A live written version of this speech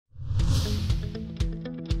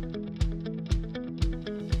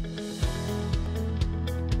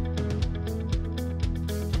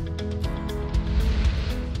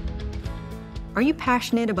Are you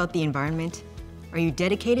passionate about the environment? Are you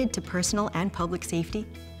dedicated to personal and public safety?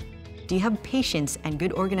 Do you have patience and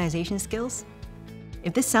good organization skills?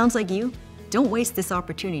 If this sounds like you, don't waste this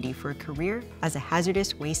opportunity for a career as a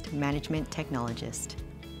hazardous waste management technologist.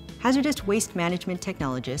 Hazardous waste management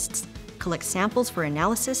technologists collect samples for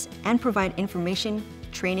analysis and provide information,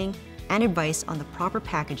 training, and advice on the proper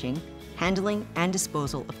packaging, handling, and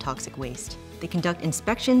disposal of toxic waste. They conduct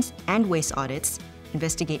inspections and waste audits,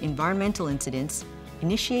 investigate environmental incidents,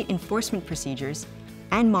 initiate enforcement procedures,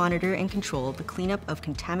 and monitor and control the cleanup of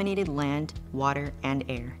contaminated land, water, and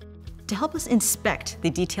air. To help us inspect the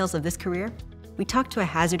details of this career, we talked to a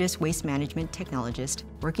hazardous waste management technologist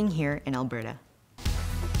working here in Alberta.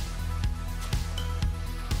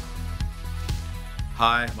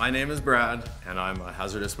 Hi, my name is Brad, and I'm a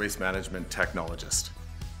hazardous waste management technologist.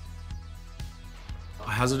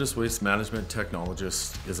 A hazardous waste management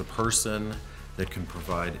technologist is a person that can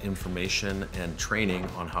provide information and training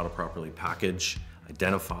on how to properly package,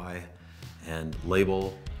 identify, and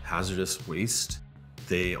label hazardous waste.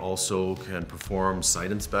 They also can perform site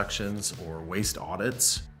inspections or waste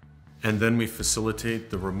audits. And then we facilitate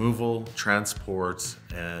the removal, transport,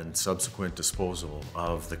 and subsequent disposal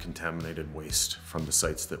of the contaminated waste from the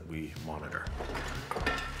sites that we monitor.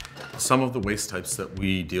 Some of the waste types that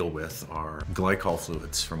we deal with are glycol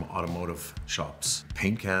fluids from automotive shops,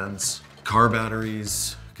 paint cans, car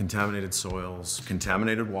batteries, contaminated soils,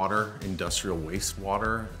 contaminated water, industrial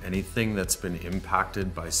wastewater, anything that's been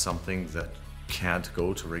impacted by something that can't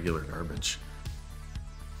go to regular garbage.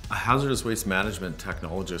 A hazardous waste management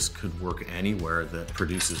technologist could work anywhere that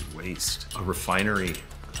produces waste. A refinery,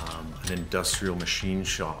 an industrial machine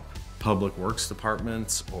shop, public works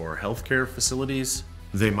departments, or healthcare facilities.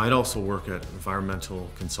 They might also work at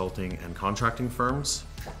environmental consulting and contracting firms,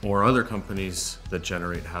 or other companies that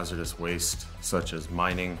generate hazardous waste, such as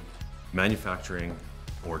mining, manufacturing,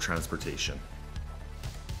 or transportation.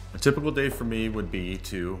 A typical day for me would be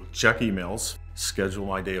to check emails, schedule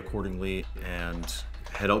my day accordingly, and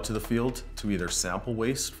head out to the field to either sample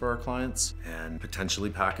waste for our clients and potentially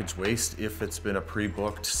package waste if it's been a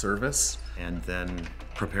pre-booked service, and then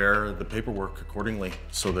prepare the paperwork accordingly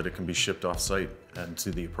so that it can be shipped off-site and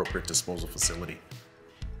to the appropriate disposal facility.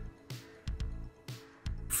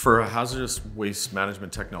 For a hazardous waste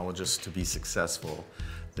management technologist to be successful,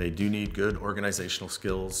 they do need good organizational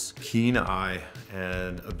skills, keen eye,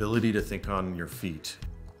 and ability to think on your feet.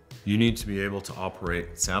 You need to be able to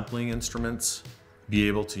operate sampling instruments, be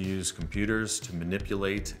able to use computers to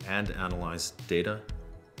manipulate and analyze data.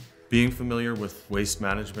 Being familiar with waste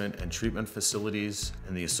management and treatment facilities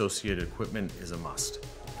and the associated equipment is a must.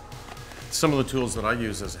 Some of the tools that I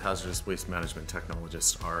use as a hazardous waste management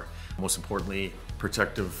technologist are, most importantly,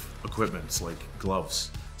 protective equipment like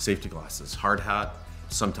gloves, safety glasses, hard hat.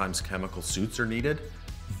 Sometimes chemical suits are needed.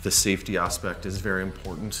 The safety aspect is very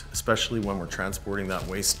important, especially when we're transporting that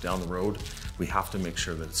waste down the road. We have to make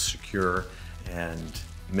sure that it's secure and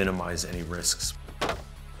minimize any risks.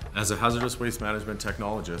 As a hazardous waste management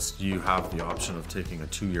technologist, you have the option of taking a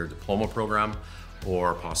 2-year diploma program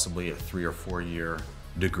or possibly a 3 or 4 year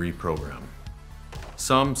degree program.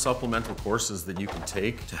 Some supplemental courses that you can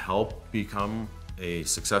take to help become a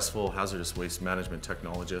successful hazardous waste management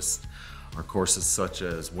technologist are courses such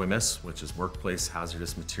as WHMIS, which is Workplace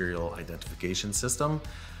Hazardous Material Identification System,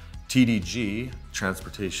 TDG,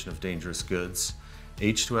 Transportation of Dangerous Goods,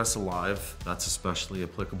 H2S Alive, that's especially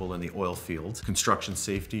applicable in the oil field. Construction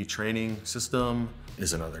Safety Training System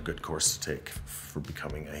is another good course to take for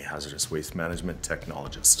becoming a hazardous waste management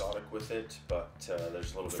technologist. With it, but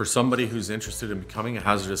there's a little bit. For somebody who's interested in becoming a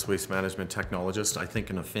hazardous waste management technologist, I think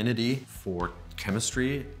an affinity for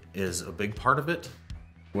chemistry is a big part of it.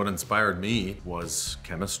 What inspired me was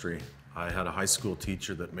chemistry. I had a high school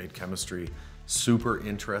teacher that made chemistry super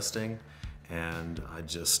interesting, and I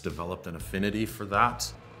just developed an affinity for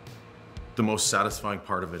that. The most satisfying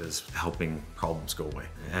part of it is helping problems go away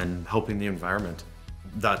and helping the environment.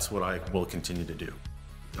 That's what I will continue to do.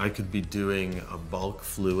 I could be doing a bulk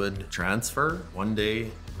fluid transfer one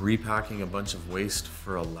day, repacking a bunch of waste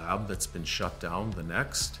for a lab that's been shut down the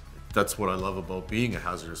next. That's what I love about being a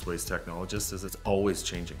hazardous waste technologist, is it's always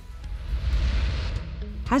changing.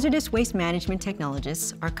 Hazardous waste management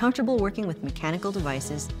technologists are comfortable working with mechanical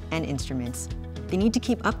devices and instruments. They need to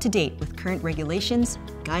keep up to date with current regulations,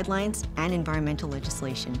 guidelines, and environmental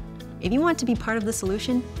legislation. If you want to be part of the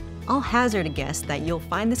solution, I'll hazard a guess that you'll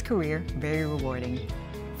find this career very rewarding.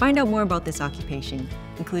 Find out more about this occupation,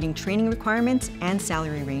 including training requirements and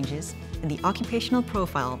salary ranges, in the occupational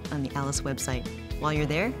profile on the ALICE website. While you're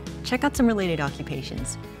there, check out some related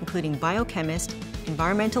occupations, including biochemist,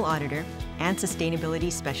 environmental auditor, and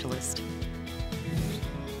sustainability specialist.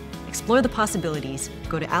 explore the possibilities,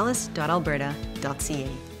 go to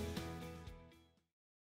alice.alberta.ca.